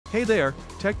Hey there,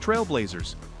 tech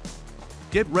trailblazers.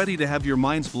 Get ready to have your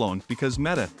minds blown because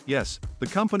Meta, yes, the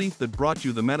company that brought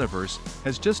you the metaverse,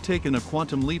 has just taken a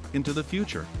quantum leap into the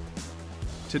future.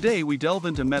 Today we delve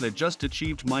into Meta just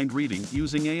achieved mind reading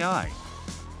using AI.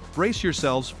 Brace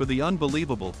yourselves for the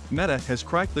unbelievable. Meta has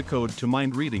cracked the code to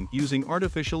mind reading using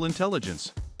artificial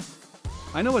intelligence.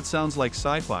 I know it sounds like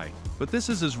sci-fi, but this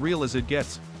is as real as it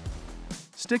gets.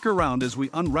 Stick around as we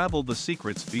unravel the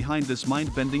secrets behind this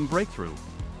mind-bending breakthrough.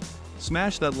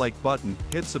 Smash that like button,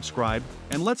 hit subscribe,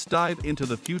 and let's dive into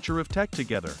the future of tech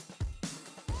together.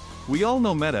 We all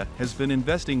know Meta has been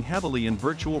investing heavily in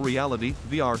virtual reality,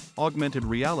 VR, augmented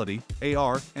reality,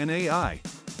 AR, and AI.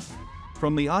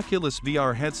 From the Oculus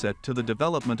VR headset to the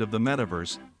development of the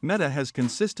metaverse, Meta has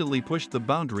consistently pushed the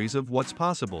boundaries of what's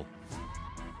possible.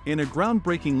 In a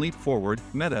groundbreaking leap forward,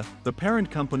 Meta, the parent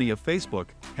company of Facebook,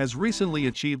 has recently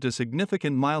achieved a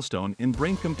significant milestone in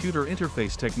brain-computer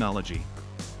interface technology.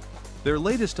 Their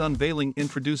latest unveiling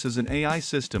introduces an AI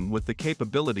system with the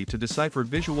capability to decipher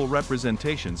visual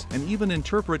representations and even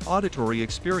interpret auditory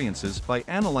experiences by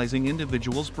analyzing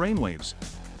individuals' brainwaves.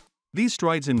 These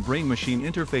strides in brain-machine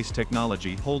interface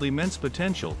technology hold immense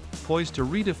potential, poised to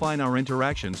redefine our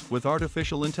interactions with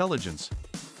artificial intelligence.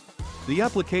 The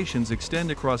applications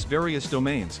extend across various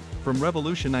domains, from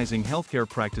revolutionizing healthcare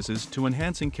practices to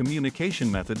enhancing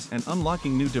communication methods and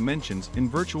unlocking new dimensions in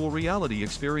virtual reality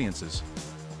experiences.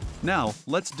 Now,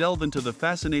 let's delve into the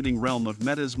fascinating realm of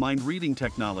Meta's mind-reading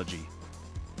technology.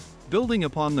 Building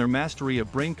upon their mastery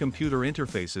of brain-computer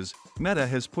interfaces, Meta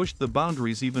has pushed the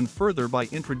boundaries even further by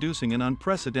introducing an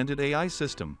unprecedented AI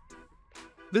system.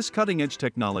 This cutting-edge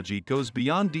technology goes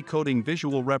beyond decoding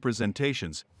visual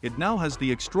representations. It now has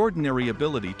the extraordinary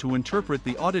ability to interpret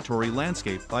the auditory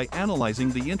landscape by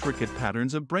analyzing the intricate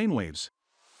patterns of brainwaves.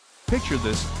 Picture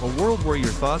this, a world where your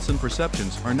thoughts and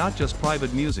perceptions are not just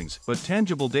private musings but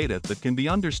tangible data that can be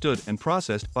understood and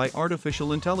processed by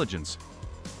artificial intelligence.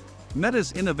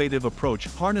 Meta's innovative approach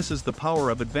harnesses the power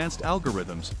of advanced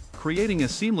algorithms, creating a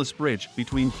seamless bridge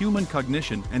between human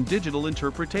cognition and digital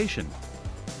interpretation.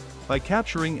 By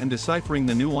capturing and deciphering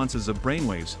the nuances of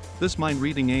brainwaves, this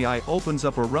mind-reading AI opens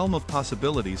up a realm of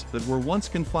possibilities that were once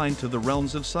confined to the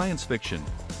realms of science fiction.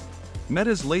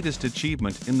 Meta's latest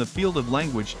achievement in the field of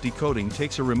language decoding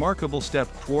takes a remarkable step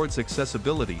towards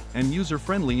accessibility and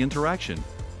user-friendly interaction.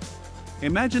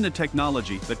 Imagine a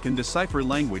technology that can decipher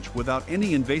language without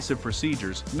any invasive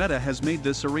procedures. Meta has made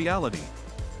this a reality.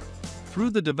 Through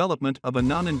the development of a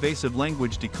non-invasive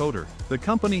language decoder, the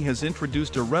company has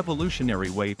introduced a revolutionary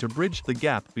way to bridge the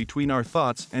gap between our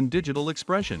thoughts and digital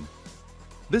expression.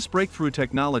 This breakthrough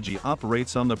technology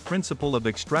operates on the principle of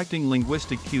extracting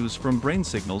linguistic cues from brain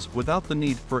signals without the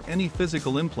need for any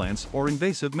physical implants or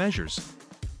invasive measures.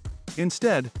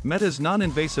 Instead, Meta's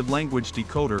non-invasive language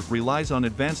decoder relies on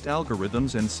advanced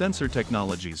algorithms and sensor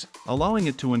technologies, allowing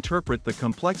it to interpret the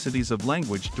complexities of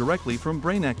language directly from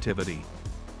brain activity.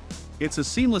 It's a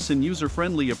seamless and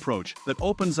user-friendly approach that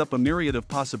opens up a myriad of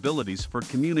possibilities for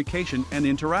communication and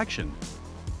interaction.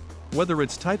 Whether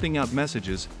it's typing out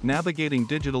messages, navigating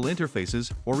digital interfaces,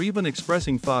 or even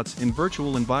expressing thoughts in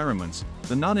virtual environments,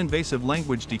 the non-invasive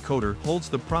language decoder holds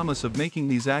the promise of making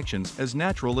these actions as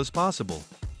natural as possible.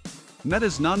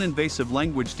 Meta's non-invasive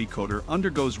language decoder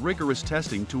undergoes rigorous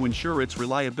testing to ensure its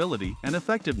reliability and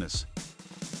effectiveness.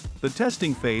 The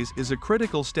testing phase is a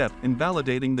critical step in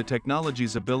validating the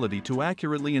technology's ability to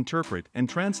accurately interpret and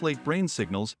translate brain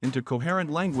signals into coherent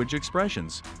language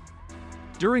expressions.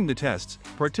 During the tests,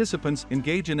 participants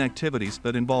engage in activities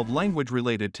that involve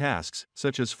language-related tasks,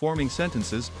 such as forming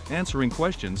sentences, answering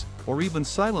questions, or even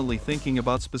silently thinking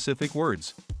about specific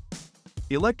words.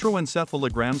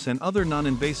 Electroencephalograms and other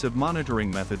non-invasive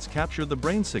monitoring methods capture the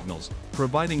brain signals,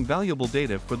 providing valuable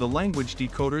data for the language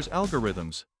decoder's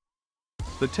algorithms.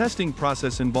 The testing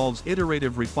process involves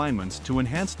iterative refinements to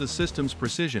enhance the system's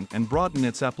precision and broaden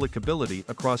its applicability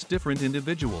across different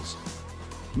individuals.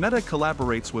 Meta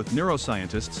collaborates with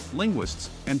neuroscientists, linguists,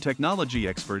 and technology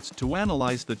experts to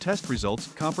analyze the test results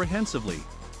comprehensively.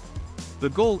 The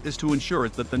goal is to ensure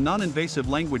that the non-invasive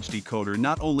language decoder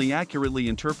not only accurately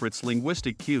interprets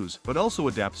linguistic cues but also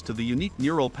adapts to the unique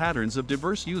neural patterns of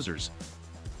diverse users.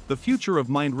 The future of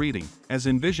mind reading, as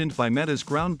envisioned by Meta's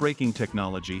groundbreaking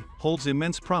technology, holds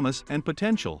immense promise and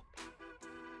potential.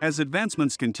 As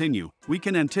advancements continue, we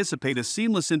can anticipate a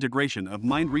seamless integration of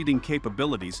mind-reading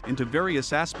capabilities into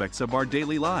various aspects of our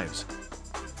daily lives.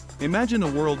 Imagine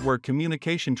a world where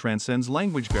communication transcends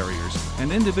language barriers,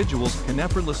 and individuals can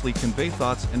effortlessly convey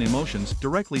thoughts and emotions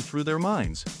directly through their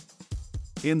minds.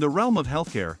 In the realm of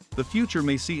healthcare, the future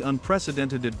may see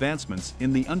unprecedented advancements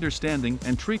in the understanding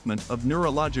and treatment of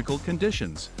neurological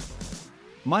conditions.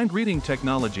 Mind-reading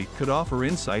technology could offer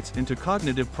insights into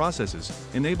cognitive processes,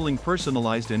 enabling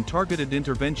personalized and targeted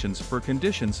interventions for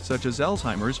conditions such as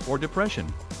Alzheimer's or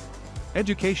depression.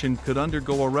 Education could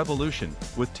undergo a revolution,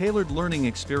 with tailored learning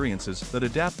experiences that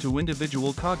adapt to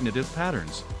individual cognitive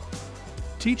patterns.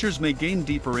 Teachers may gain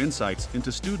deeper insights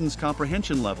into students'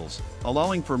 comprehension levels,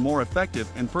 allowing for more effective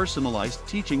and personalized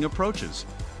teaching approaches.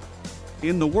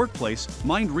 In the workplace,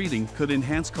 mind reading could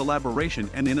enhance collaboration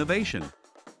and innovation.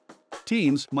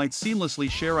 Teams might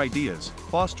seamlessly share ideas,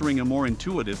 fostering a more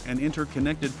intuitive and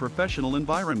interconnected professional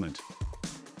environment.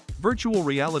 Virtual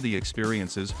reality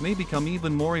experiences may become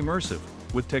even more immersive,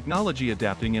 with technology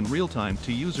adapting in real time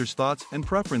to users' thoughts and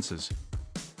preferences.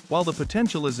 While the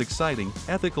potential is exciting,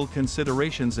 ethical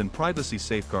considerations and privacy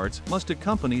safeguards must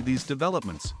accompany these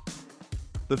developments.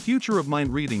 The future of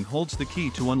mind reading holds the key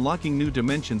to unlocking new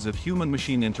dimensions of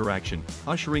human-machine interaction,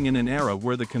 ushering in an era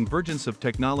where the convergence of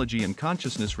technology and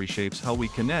consciousness reshapes how we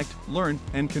connect, learn,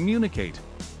 and communicate.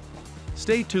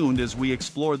 Stay tuned as we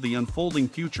explore the unfolding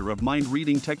future of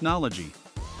mind-reading technology.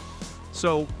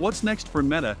 So, what's next for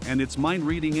Meta and its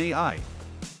mind-reading AI?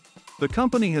 The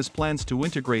company has plans to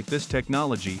integrate this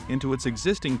technology into its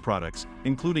existing products,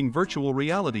 including virtual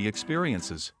reality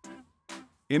experiences.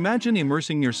 Imagine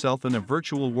immersing yourself in a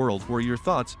virtual world where your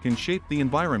thoughts can shape the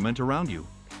environment around you.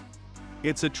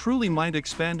 It's a truly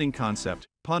mind-expanding concept,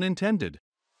 pun intended.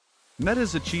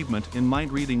 Meta's achievement in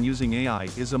mind-reading using AI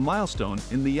is a milestone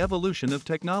in the evolution of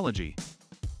technology.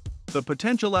 The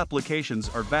potential applications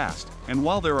are vast, and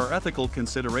while there are ethical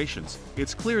considerations,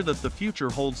 it's clear that the future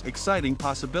holds exciting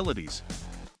possibilities.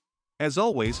 As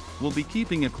always, we'll be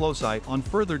keeping a close eye on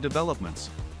further developments.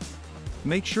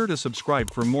 Make sure to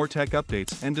subscribe for more tech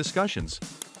updates and discussions.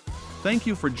 Thank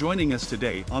you for joining us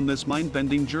today on this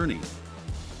mind-bending journey.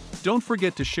 Don't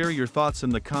forget to share your thoughts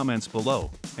in the comments below,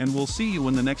 and we'll see you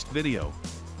in the next video.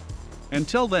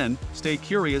 Until then, stay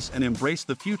curious and embrace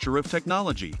the future of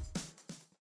technology.